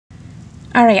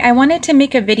All right, I wanted to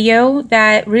make a video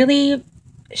that really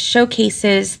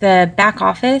showcases the back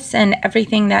office and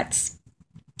everything that's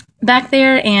back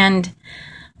there and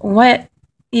what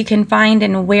you can find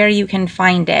and where you can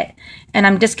find it. And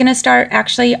I'm just going to start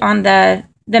actually on the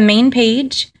main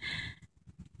page.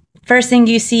 First thing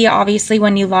you see, obviously,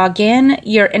 when you log in,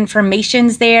 your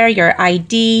information's there, your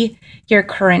ID, your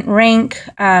current rank.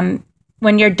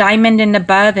 When you're diamond and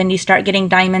above and you start getting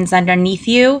diamonds underneath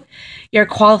you, your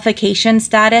qualification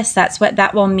status, that's what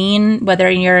that will mean,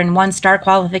 whether you're in 1-star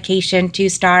qualification,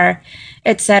 2-star,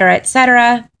 etc.,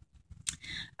 etc.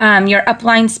 Your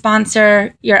upline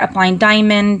sponsor, your upline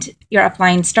diamond, your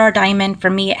upline star diamond.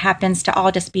 For me, it happens to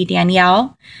all just be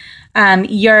Danielle.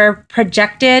 Your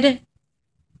projected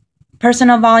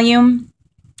personal volume,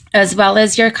 as well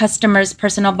as your customer's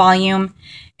personal volume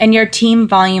and your team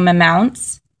volume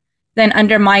amounts. Then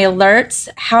under my alerts,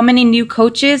 how many new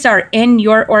coaches are in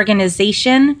your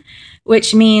organization,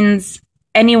 which means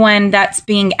anyone that's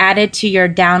being added to your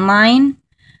downline.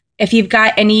 If you've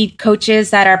got any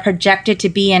coaches that are projected to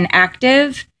be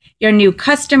inactive, your new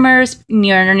customers,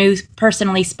 your new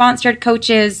personally sponsored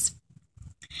coaches.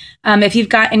 If you've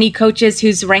got any coaches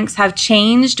whose ranks have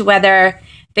changed, whether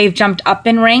they've jumped up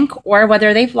in rank or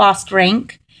whether they've lost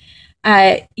rank,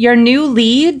 your new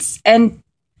leads. And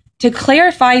to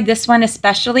clarify this one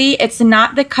especially, it's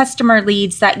not the customer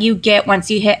leads that you get once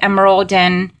you hit Emerald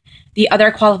and the other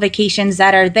qualifications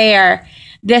that are there.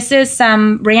 This is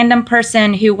some random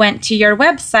person who went to your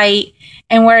website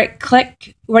and where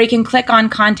you can click on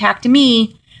contact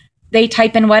me, they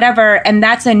type in whatever, and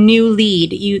that's a new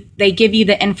lead. They give you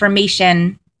the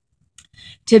information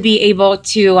to be able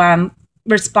to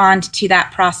respond to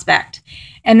that prospect.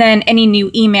 And then any new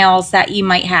emails that you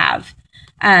might have.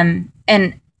 And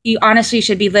you honestly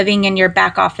should be living in your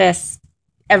back office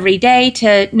every day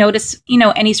to notice,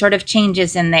 any sort of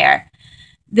changes in there.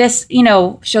 This,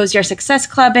 shows your Success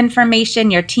Club information,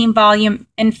 your team volume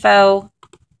info,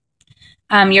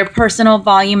 your personal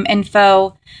volume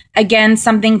info. Again,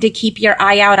 something to keep your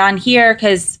eye out on here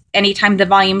because anytime the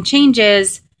volume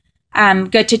changes,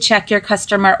 good to check your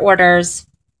customer orders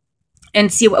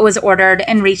and see what was ordered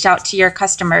and reach out to your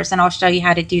customers. And I'll show you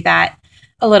how to do that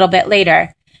a little bit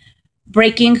later.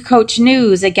 Breaking coach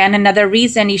news. Again, another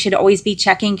reason you should always be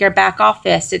checking your back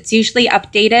office. It's usually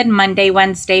updated Monday,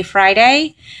 Wednesday,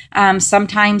 Friday.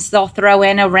 Sometimes they'll throw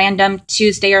in a random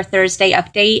Tuesday or Thursday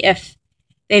update if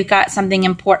they've got something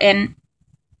important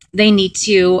they need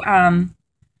to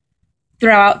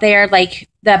throw out there, like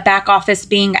the back office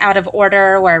being out of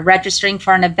order or registering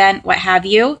for an event, what have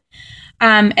you.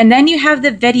 And then you have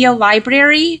the video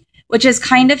library, which is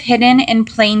kind of hidden in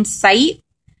plain sight.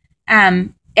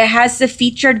 It has the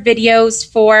featured videos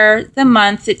for the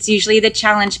month. It's usually the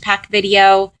challenge pack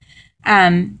video,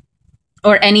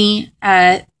 or any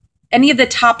of the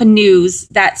top news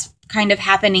that's kind of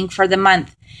happening for the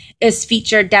month is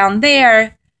featured down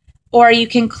there. Or you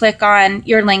can click on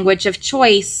your language of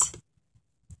choice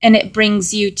and it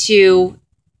brings you to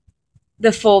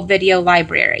the full video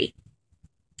library.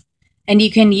 And you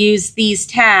can use these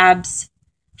tabs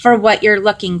for what you're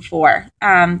looking for.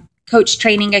 Coach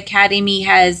Training Academy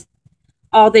has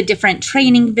all the different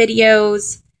training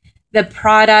videos, the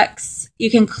products.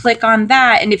 You can click on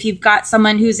that. And if you've got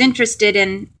someone who's interested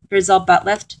in Brazil butt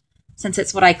lift, since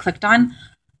it's what I clicked on,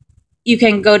 you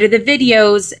can go to the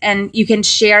videos and you can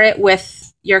share it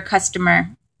with your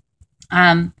customer.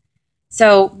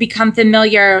 So become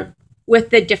familiar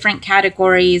with the different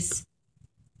categories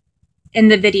in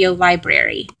the video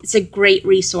library. It's a great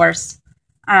resource.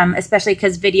 Especially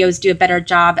because videos do a better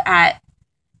job at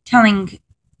telling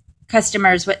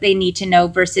customers what they need to know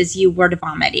versus you word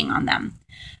vomiting on them.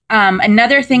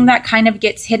 Another thing that kind of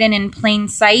gets hidden in plain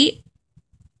sight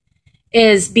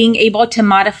is being able to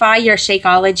modify your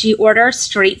Shakeology order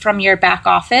straight from your back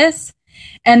office.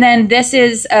 And then this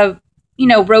is a,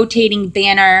 rotating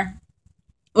banner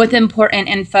with important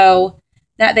info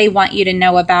that they want you to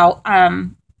know about.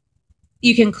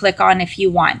 You can click on if you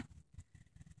want.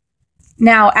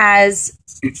 Now, as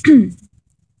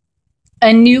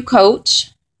a new coach,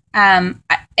 and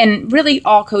really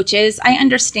all coaches, I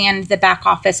understand the back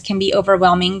office can be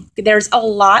overwhelming. There's a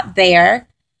lot there.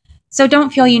 So don't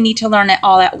feel you need to learn it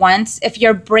all at once. If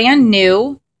you're brand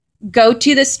new, go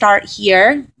to the start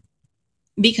here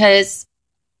because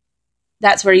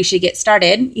that's where you should get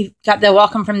started. You've got the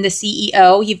welcome from the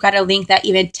CEO. You've got a link that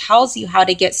even tells you how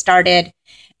to get started.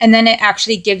 And then it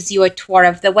actually gives you a tour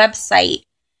of the website.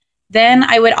 Then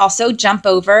I would also jump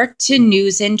over to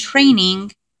news and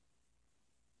training.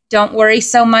 Don't worry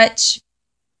so much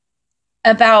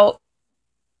about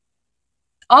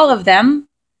all of them.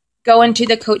 go into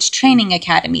the Coach Training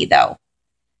Academy, though.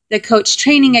 The Coach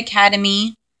Training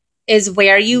Academy is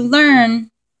where you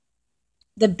learn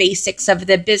the basics of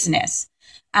the business.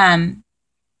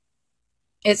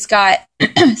 It's got,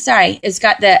 it's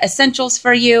got the essentials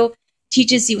for you,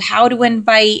 teaches you how to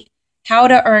invite, how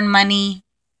to earn money,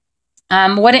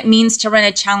 what it means to run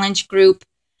a challenge group.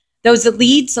 Those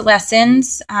leads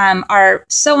lessons are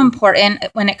so important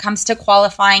when it comes to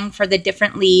qualifying for the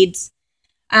different leads.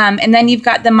 And then you've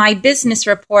got the My Business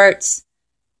reports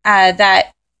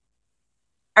that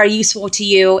are useful to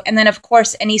you. And then, of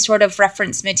course, any sort of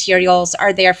reference materials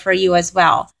are there for you as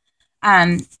well.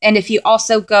 And if you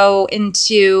also go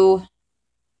into,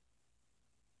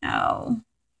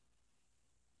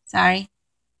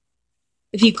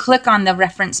 if you click on the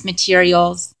reference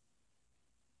materials,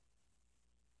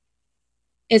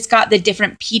 it's got the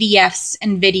different PDFs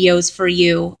and videos for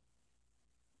you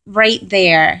right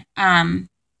there.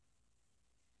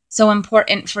 So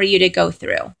important for you to go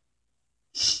through.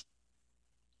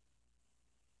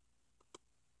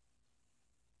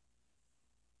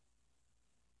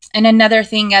 And another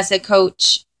thing as a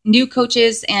coach, new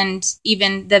coaches and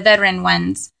even the veteran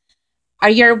ones,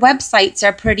 your websites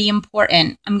are pretty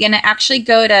important. I'm going to actually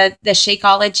go to the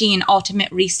Shakeology and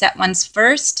Ultimate Reset ones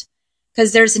first,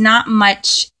 because there's not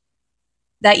much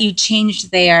that you change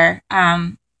there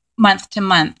month to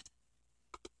month.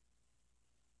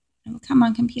 Oh, come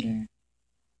on, computer.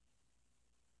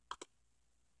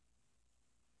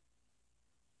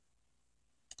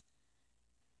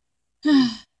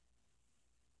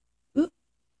 Oop,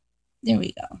 there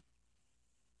we go.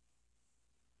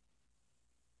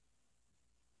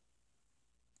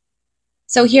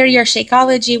 So here your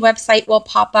Shakeology website will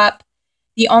pop up.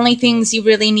 The only things you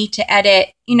really need to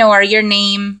edit, are your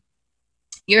name,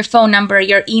 your phone number,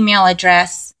 your email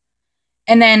address.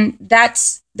 And then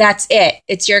that's it.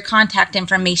 It's your contact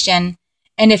information.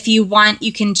 And if you want,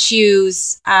 you can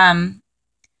choose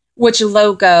which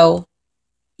logo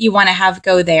you want to have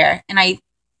go there. And I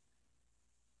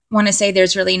want to say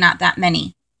there's really not that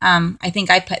many. I think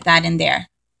I put that in there.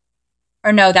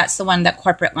 Or no, that's the one that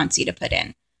corporate wants you to put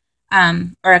in,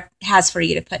 or has for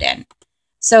you to put in.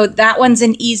 So that one's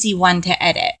an easy one to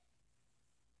edit.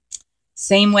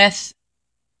 Same with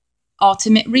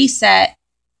Ultimate Reset.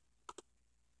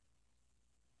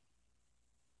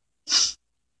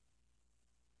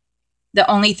 The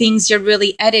only things you're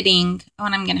really editing,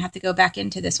 and I'm going to have to go back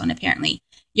into this one apparently.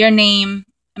 Your name,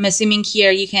 I'm assuming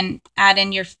here you can add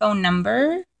in your phone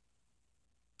number.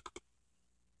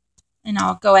 And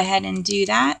I'll go ahead and do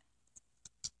that.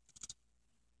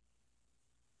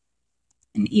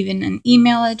 And even an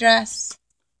email address.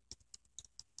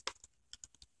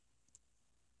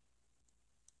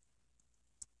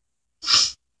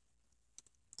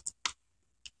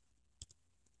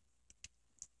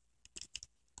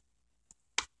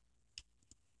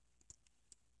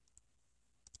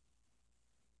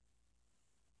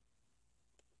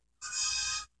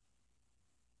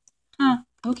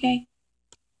 Okay.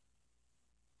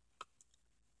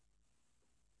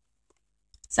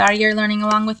 Sorry you're learning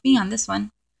along with me on this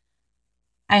one.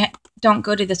 I don't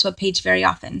go to this webpage very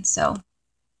often, so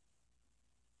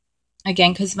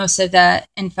again, because most of the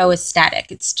info is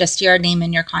static. It's just your name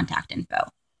and your contact info.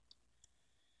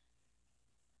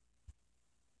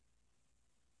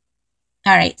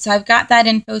 All right, so I've got that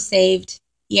info saved.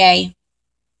 Yay.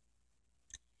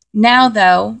 Now,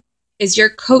 though, is your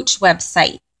coach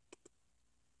website.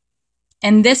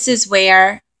 And this is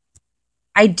where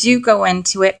I do go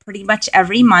into it pretty much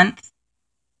every month.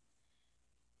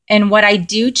 And what I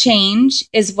do change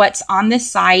is what's on the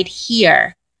side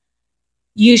here.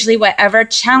 Usually whatever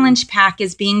challenge pack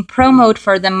is being promoted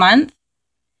for the month,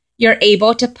 you're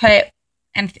able to put,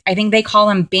 and I think they call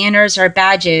them banners or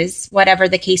badges, whatever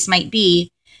the case might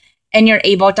be, and you're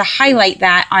able to highlight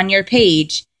that on your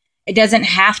page. It doesn't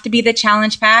have to be the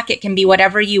challenge pack. It can be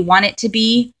whatever you want it to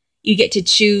be. You get to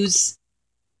choose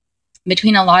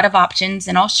between a lot of options,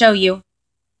 and I'll show you.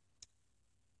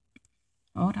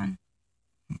 Hold on.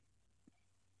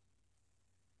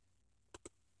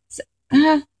 So,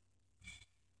 I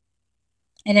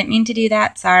didn't mean to do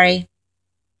that. Sorry.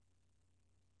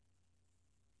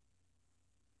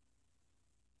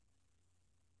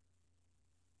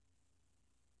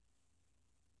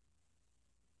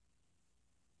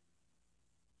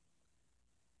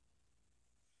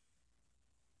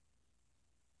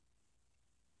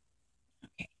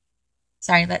 Okay.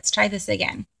 Sorry, let's try this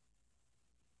again.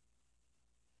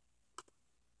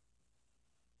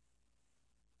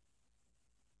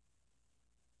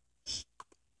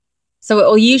 So it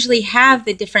will usually have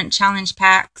the different challenge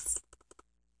packs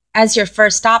as your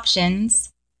first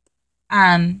options.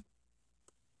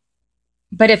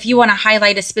 But if you want to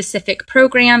highlight a specific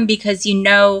program because you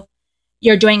know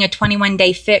you're doing a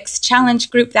 21-day fix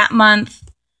challenge group that month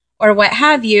or what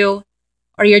have you,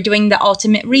 or you're doing the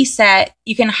ultimate reset,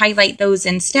 you can highlight those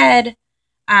instead.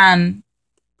 Again,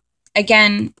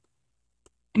 I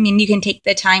mean, you can take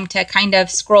the time to kind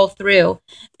of scroll through,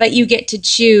 but you get to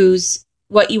choose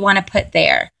what you want to put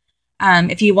there.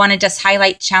 If you want to just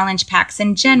highlight challenge packs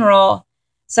in general,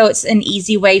 so it's an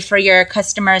easy way for your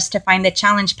customers to find the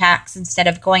challenge packs instead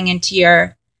of going into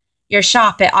your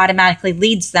shop, it automatically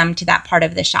leads them to that part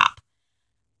of the shop.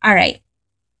 All right.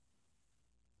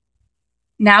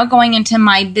 Now going into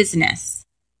my business.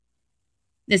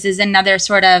 This is another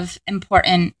sort of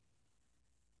important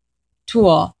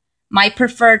tool. My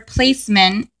preferred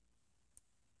placement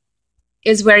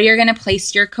is where you're going to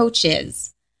place your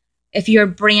coaches. If you're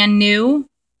brand new,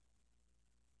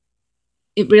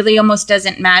 it really almost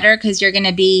doesn't matter because you're going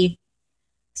to be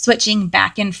switching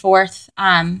back and forth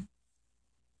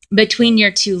between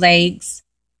your two legs.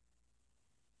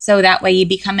 So that way you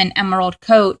become an Emerald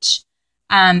coach.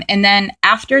 And then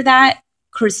after that,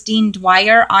 Christine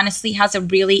Dwyer honestly has a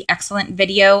really excellent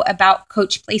video about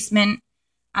coach placement.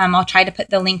 I'll try to put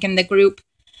the link in the group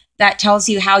that tells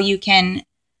you how you can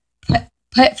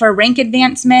put for rank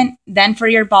advancement, then for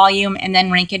your volume, and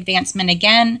then rank advancement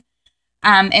again.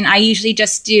 And I usually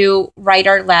just do right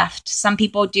or left. Some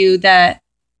people do the,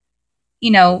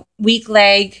 weak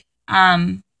leg,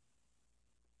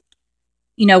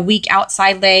 weak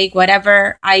outside leg,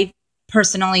 whatever. I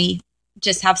personally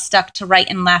just have stuck to right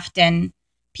and left, and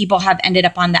people have ended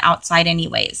up on the outside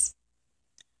anyways.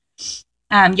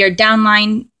 Your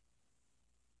downline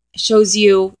shows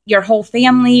you your whole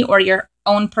family or your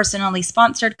own personally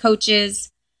sponsored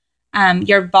coaches.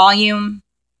 Your volume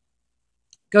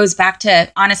goes back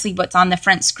to honestly what's on the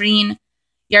front screen.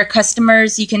 Your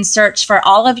customers, you can search for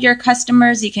all of your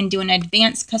customers. You can do an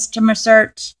advanced customer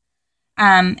search.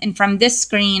 And from this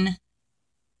screen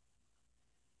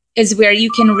is where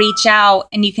you can reach out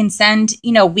and you can send,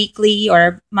 weekly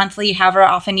or monthly, however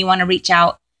often you want to reach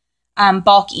out,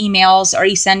 bulk emails, or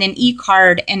you send an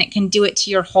e-card and it can do it to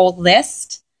your whole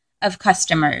list of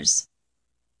customers.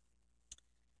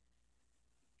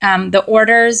 The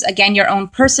orders, again, your own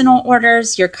personal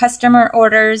orders, your customer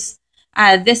orders.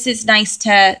 This is nice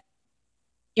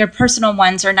your personal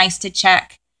ones are nice to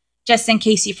check just in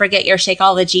case you forget your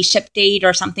Shakeology ship date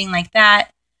or something like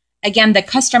that. Again, the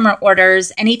customer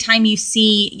orders, anytime you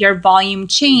see your volume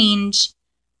change,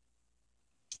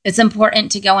 it's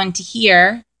important to go into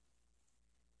here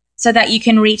so that you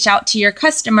can reach out to your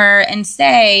customer and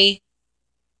say,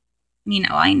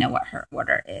 I know what her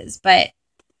order is, but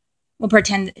we'll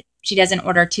pretend she doesn't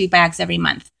order 2 bags every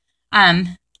month.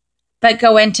 But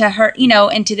go into her,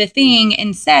 into the thing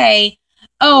and say,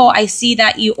 oh, I see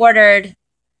that you ordered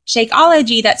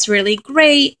Shakeology. That's really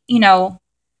great.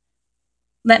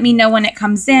 Let me know when it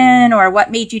comes in, or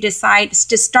what made you decide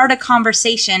to start a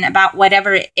conversation about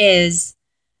whatever it is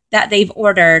that they've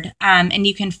ordered. And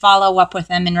you can follow up with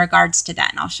them in regards to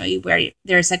that. And I'll show you where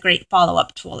there's a great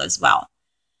follow-up tool as well.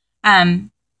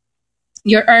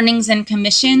 Your earnings and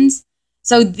commissions.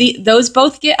 So those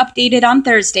both get updated on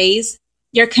Thursdays.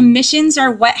 Your commissions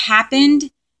are what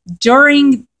happened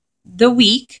during the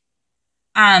week.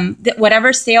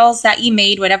 Whatever sales that you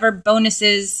made, whatever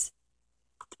bonuses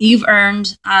you've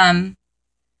earned,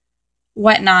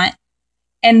 whatnot.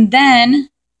 And then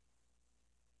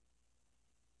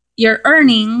your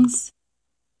earnings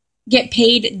get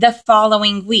paid the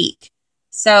following week.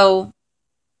 So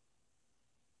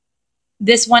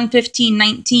this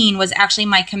 115.19 was actually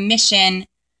my commission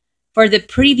for the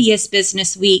previous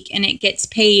business week, and it gets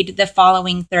paid the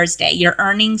following Thursday. Your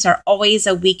earnings are always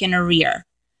a week in arrear.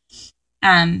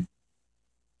 And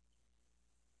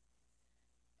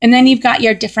then you've got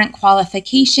your different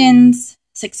qualifications.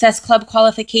 Success Club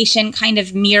qualification kind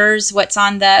of mirrors what's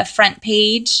on the front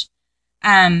page.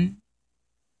 And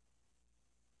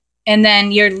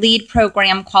then your lead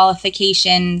program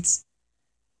qualifications.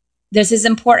 This is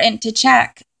important to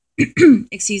check.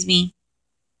 Excuse me.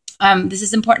 This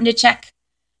is important to check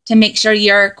to make sure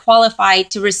you're qualified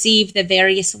to receive the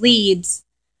various leads.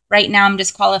 Right now, I'm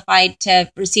just qualified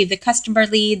to receive the customer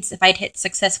leads. If I'd hit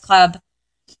Success Club,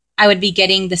 I would be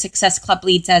getting the Success Club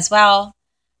leads as well.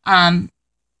 When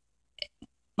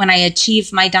I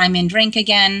achieve my diamond rank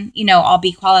again, I'll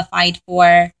be qualified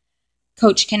for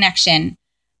Coach Connection.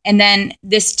 And then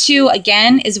this too,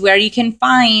 again, is where you can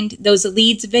find those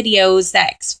leads videos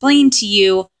that explain to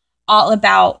you all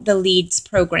about the leads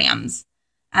programs.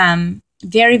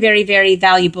 Very, very, very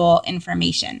valuable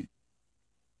information.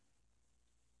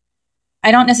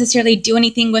 I don't necessarily do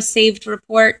anything with saved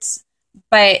reports,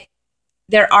 but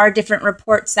there are different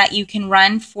reports that you can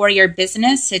run for your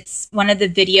business. It's one of the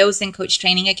videos in Coach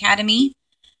Training Academy.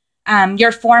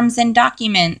 Your forms and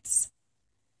documents.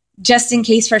 Just in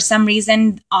case for some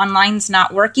reason online's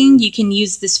not working, you can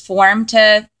use this form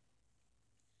to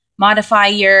modify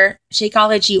your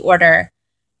Shakeology order.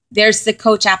 There's the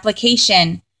coach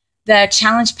application, the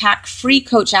challenge pack free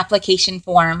coach application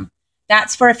form.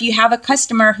 That's for if you have a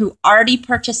customer who already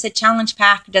purchased a challenge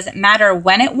pack, doesn't matter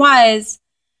when it was,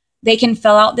 they can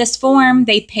fill out this form,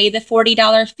 they pay the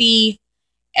 $40 fee,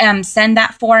 send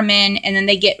that form in, and then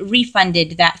they get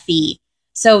refunded that fee.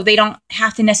 So they don't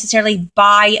have to necessarily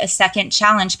buy a second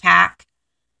challenge pack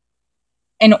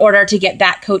in order to get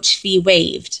that coach fee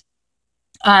waived.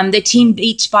 The Team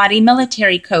Beachbody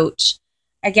military coach.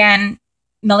 Again,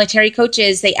 military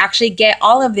coaches, they actually get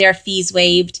all of their fees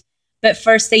waived, but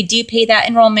first they do pay that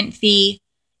enrollment fee.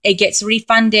 It gets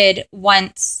refunded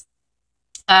once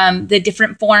the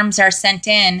different forms are sent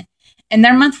in, and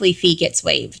their monthly fee gets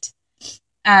waived.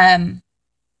 I've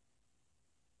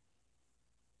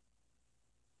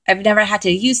never had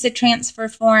to use the transfer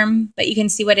form, but you can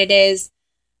see what it is.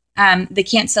 The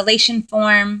cancellation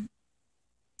form,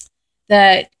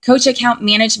 the coach account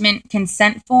management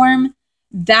consent form.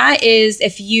 That is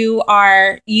if you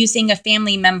are using a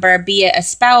family member, be it a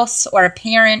spouse or a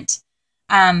parent,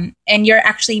 and you're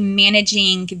actually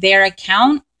managing their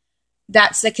account.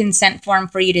 That's the consent form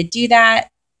for you to do that.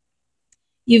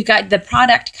 You've got the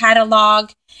product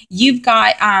catalog. You've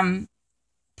got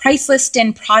price list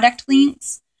and product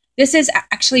links. This is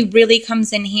actually really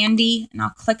comes in handy, and I'll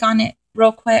click on it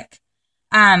real quick.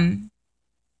 Oh,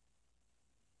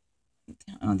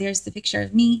 there's the picture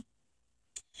of me.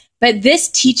 But this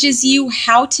teaches you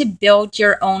how to build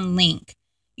your own link.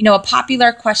 You know, a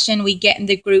popular question we get in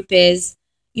the group is,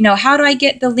 you know, how do I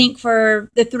get the link for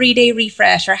the 3-day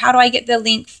refresh? Or how do I get the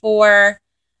link for,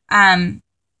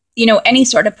 you know, any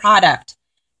sort of product?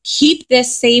 Keep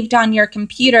this saved on your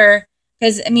computer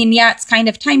because, I mean, yeah, it's kind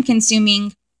of time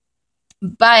consuming,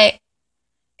 but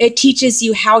it teaches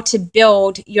you how to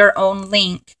build your own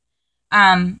link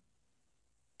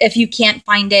if you can't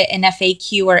find it in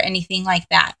FAQ or anything like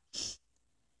that.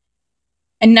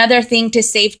 Another thing to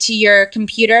save to your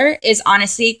computer is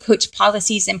honestly coach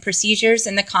policies and procedures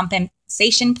and the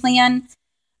compensation plan.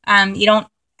 You don't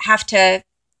have to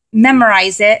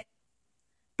memorize it,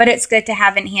 but it's good to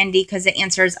have it handy because it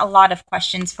answers a lot of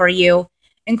questions for you,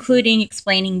 including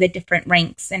explaining the different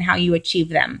ranks and how you achieve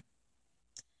them.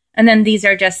 And then these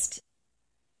are just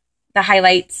the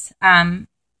highlights.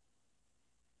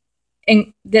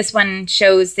 And this one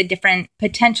shows the different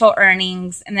potential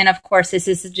earnings. And then, of course, this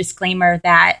is a disclaimer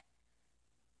that,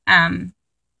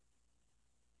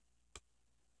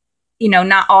 you know,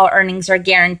 not all earnings are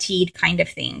guaranteed kind of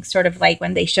thing, sort of like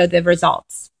when they show the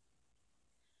results.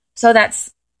 So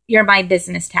that's your My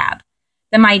Business tab.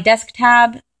 The My Desk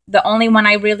tab, the only one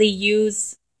I really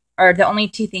use, or the only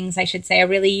two things I should say I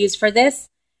really use for this,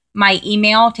 my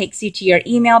email takes you to your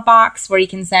email box where you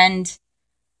can send,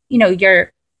 you know,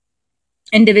 your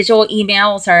individual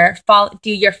emails or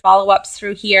do your follow-ups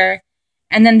through here.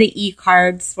 And then the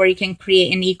e-cards where you can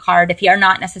create an e-card if you're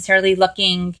not necessarily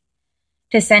looking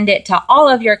to send it to all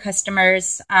of your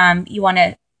customers. You want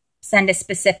to send a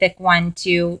specific one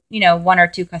to, you know, 1 or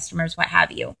 2 customers, what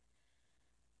have you.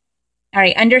 All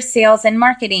right, under sales and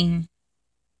marketing.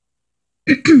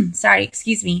 Sorry,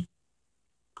 excuse me.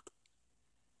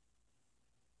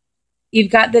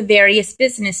 You've got the various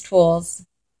business tools.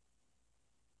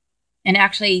 And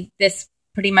actually, this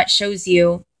pretty much shows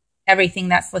you everything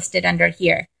that's listed under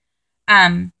here.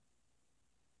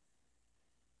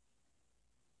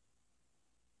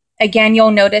 Again,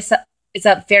 you'll notice it's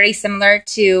very similar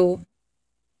to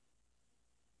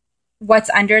what's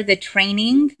under the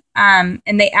training. And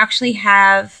they actually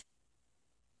have,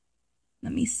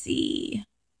 let me see.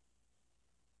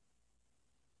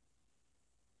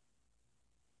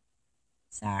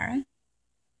 Sarah.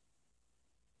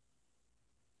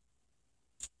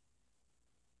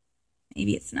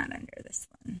 Maybe it's not under this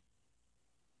one.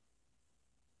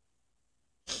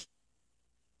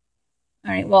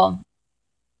 All right, well,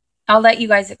 I'll let you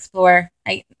guys explore.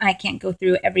 I can't go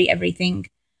through everything.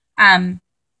 When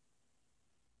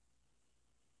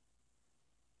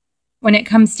it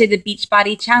comes to the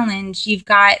Beachbody Challenge, you've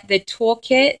got the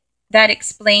toolkit that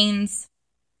explains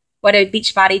what a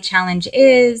Beachbody Challenge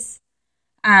is,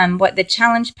 what the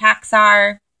challenge packs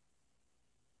are.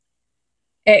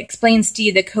 It explains to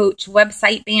you the coach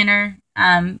website banner,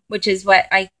 which is what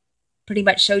I pretty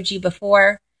much showed you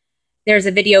before. There's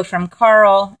a video from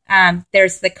Carl.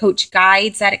 There's the coach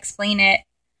guides that explain it.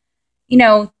 You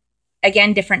know,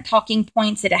 again, different talking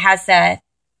points. It has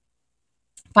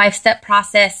 5-step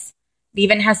process. It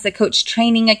even has the Coach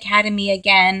Training Academy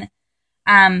again.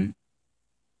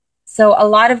 So a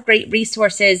lot of great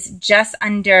resources just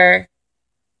under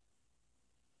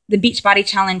the Beachbody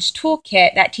Challenge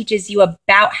Toolkit that teaches you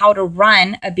about how to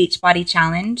run a Beachbody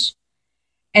Challenge.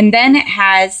 And then it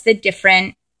has the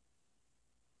different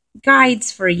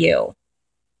guides for you.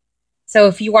 So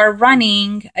if you are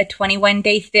running a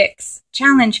 21-day fix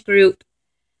challenge group,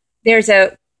 there's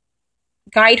a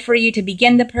guide for you to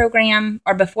begin the program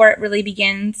or before it really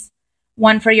begins,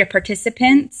 one for your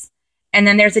participants, and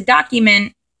then there's a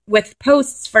document with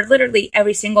posts for literally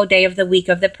every single day of the week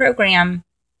of the program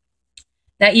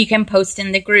that you can post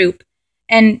in the group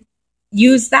and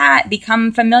use that,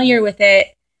 become familiar with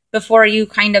it before you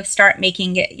kind of start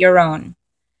making it your own.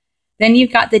 Then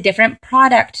you've got the different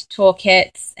product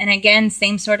toolkits. And again,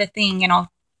 same sort of thing. And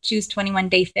I'll choose 21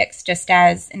 Day Fix just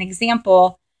as an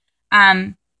example.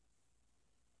 There's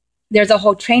a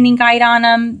whole training guide on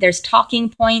them. There's talking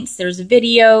points. There's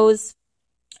videos.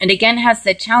 And again, has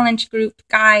the challenge group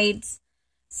guides.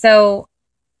 So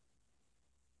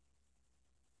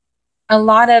a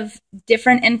lot of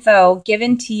different info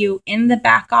given to you in the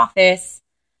back office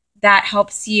that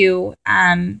helps you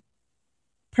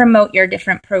promote your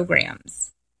different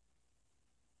programs.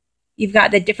 You've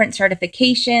got the different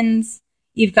certifications.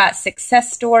 You've got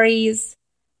success stories.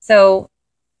 So,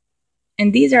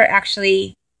 and these are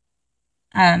actually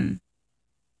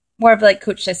more of like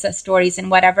coach success stories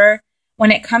and whatever.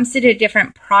 When it comes to the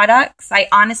different products, I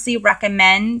honestly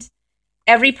recommend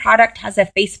every product has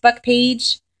a Facebook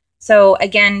page. So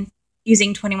again,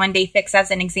 using 21 Day Fix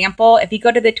as an example, if you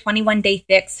go to the 21 Day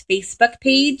Fix Facebook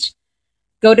page,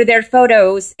 go to their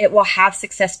photos, it will have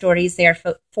success stories there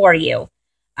for you.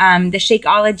 The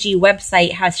Shakeology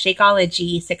website has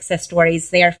Shakeology success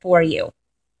stories there for you.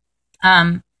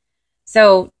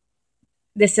 So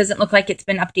this doesn't look like it's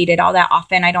been updated all that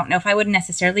often. I don't know if I would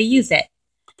necessarily use it.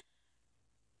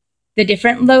 The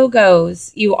different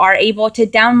logos, you are able to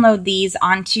download these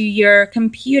onto your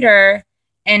computer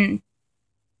and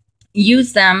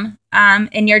use them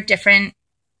in your different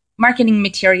marketing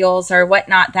materials or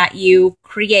whatnot that you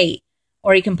create,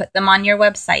 or you can put them on your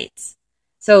websites.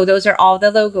 So those are all the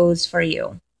logos for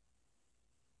you.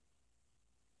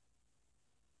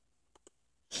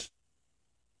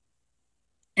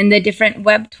 And the different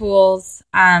web tools,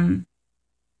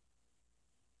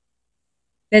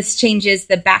 this changes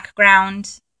the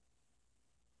background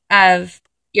of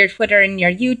your Twitter and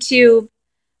your YouTube.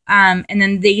 And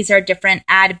then these are different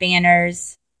ad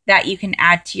banners that you can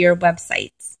add to your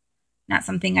websites. Not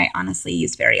something I honestly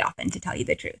use very often, to tell you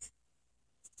the truth.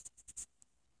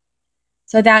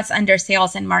 So that's under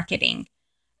sales and marketing.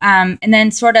 And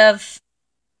then sort of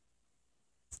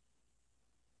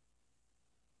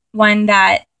one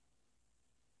that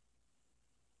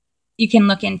you can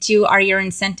look into are your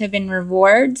incentive and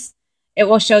rewards. It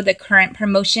will show the current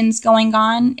promotions going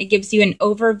on. It gives you an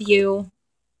overview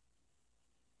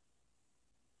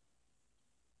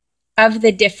of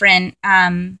the different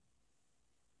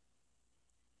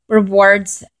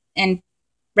rewards and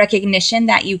recognition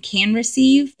that you can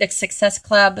receive. The Success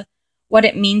Club, what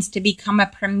it means to become a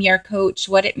premier coach,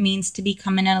 what it means to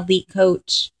become an elite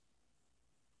coach.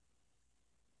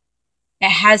 It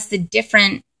has the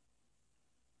different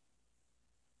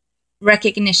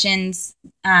recognitions.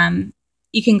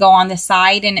 You can go on the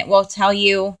side and it will tell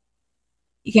you,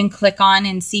 you can click on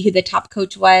and see who the top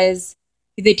coach was,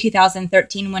 who the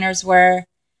 2013 winners were,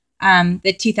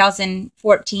 the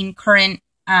 2014 current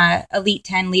Elite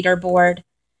 10 leaderboard.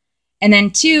 And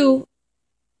then 2,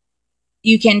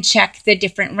 you can check the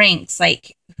different ranks,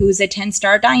 like who's a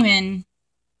 10-star diamond.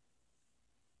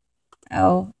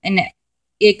 Oh, and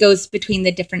it goes between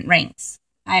the different ranks.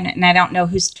 And I don't know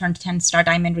who's turned 10-star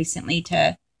diamond recently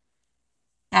to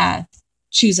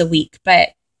choose a week,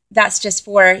 but that's just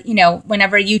for,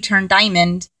 whenever you turn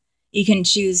diamond, you can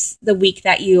choose the week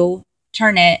that you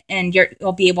turn it and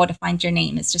you'll be able to find your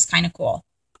name. It's just kind of cool.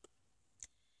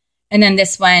 And then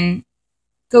this one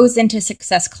goes into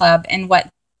Success Club and what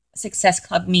Success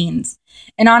Club means.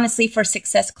 And honestly, for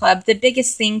Success Club, the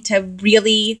biggest thing to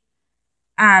really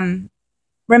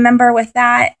remember with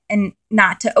that, and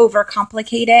not to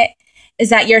overcomplicate it, is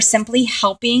that you're simply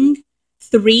helping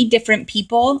 3 different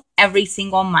people every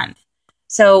single month.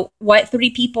 So what 3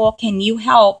 people can you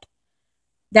help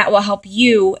that will help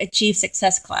you achieve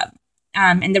Success Club?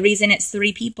 And the reason it's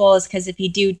 3 people is because if you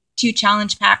do 2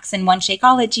 challenge packs and 1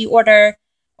 Shakeology order,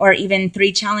 or even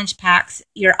 3 challenge packs,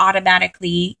 you're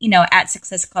automatically, at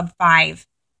Success Club 5.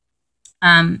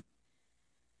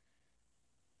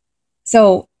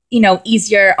 So,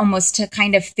 easier almost to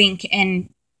kind of think in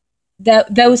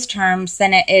those terms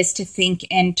than it is to think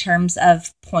in terms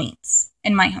of points,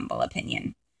 in my humble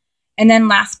opinion. And then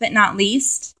last but not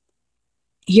least,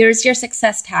 here's your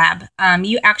success tab.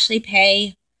 You actually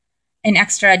pay an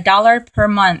extra $1 per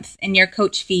month in your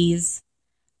coach fees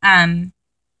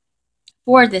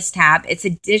for this tab. It's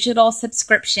a digital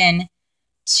subscription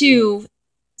to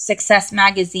Success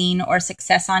Magazine, or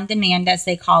Success on Demand, as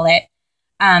they call it.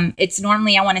 It's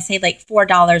normally, I want to say, like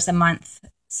 $4 a month.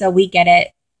 So we get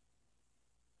it,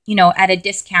 at a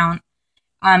discount.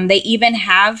 They even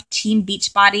have Team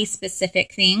Beachbody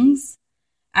specific things.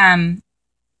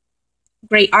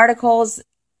 Great articles,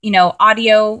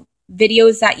 audio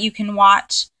videos that you can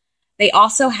watch. They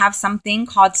also have something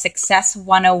called Success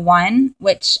 101,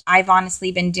 which I've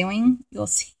honestly been doing. You'll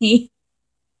see.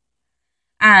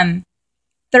 30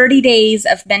 days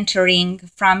of mentoring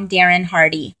from Darren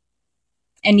Hardy.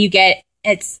 And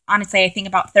it's honestly, I think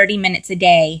about 30 minutes a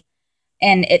day.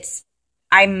 And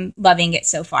I'm loving it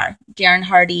so far. Darren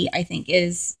Hardy, I think,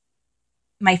 is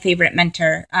my favorite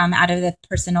mentor out of the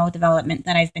personal development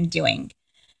that I've been doing.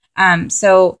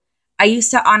 So I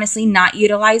used to honestly not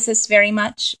utilize this very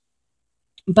much,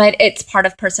 but it's part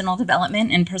of personal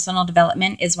development, and personal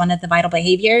development is one of the vital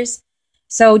behaviors.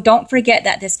 So don't forget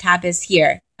that this tab is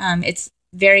here. It's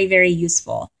very, very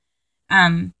useful.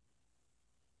 And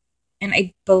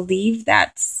I believe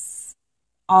that's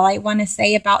all I want to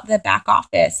say about the back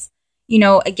office.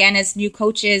 Again, as new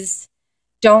coaches,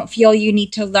 don't feel you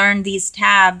need to learn these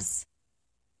tabs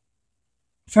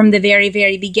from the very,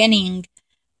 very beginning.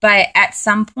 But at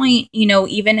some point,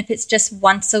 even if it's just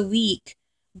once a week,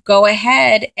 go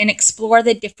ahead and explore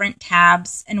the different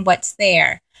tabs and what's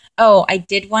there. Oh, I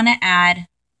did want to add,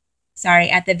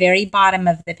 at the very bottom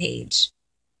of the page.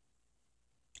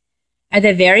 At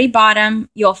the very bottom,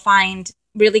 you'll find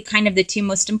really kind of the two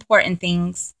most important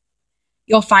things.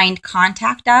 You'll find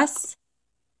Contact Us,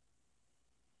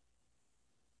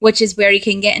 which is where you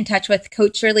can get in touch with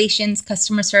coach relations,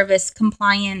 customer service,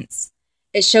 compliance.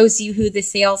 It shows you who the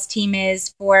sales team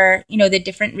is for, the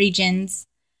different regions.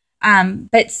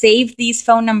 But save these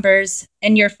phone numbers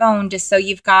in your phone just so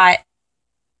you've got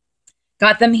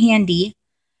them handy.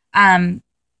 The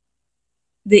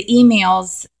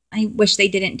emails, I wish they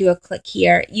didn't do a click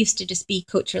here. It used to just be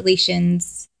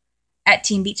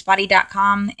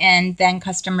coachrelations@teambeachbody.com and then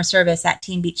customer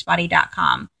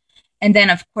service@teambeachbody.com. And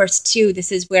then, of course, too,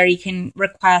 this is where you can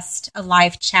request a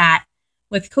live chat.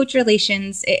 With Coach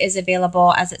Relations, it is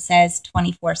available, as it says,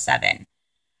 24/7.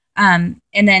 And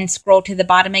then scroll to the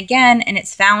bottom again, and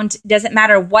it's found, doesn't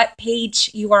matter what page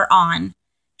you are on,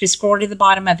 just scroll to the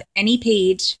bottom of any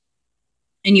page,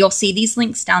 and you'll see these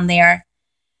links down there.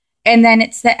 And then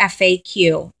it's the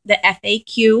FAQ. The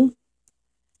FAQ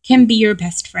can be your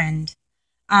best friend.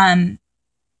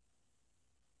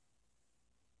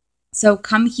 So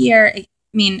come here,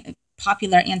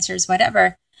 popular answers,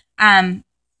 whatever.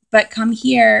 But come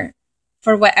here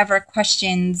for whatever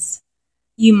questions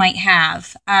you might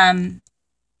have. And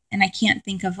I can't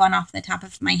think of one off the top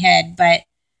of my head, but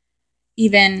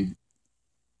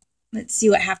let's see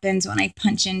what happens when I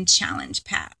punch in challenge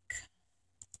pack.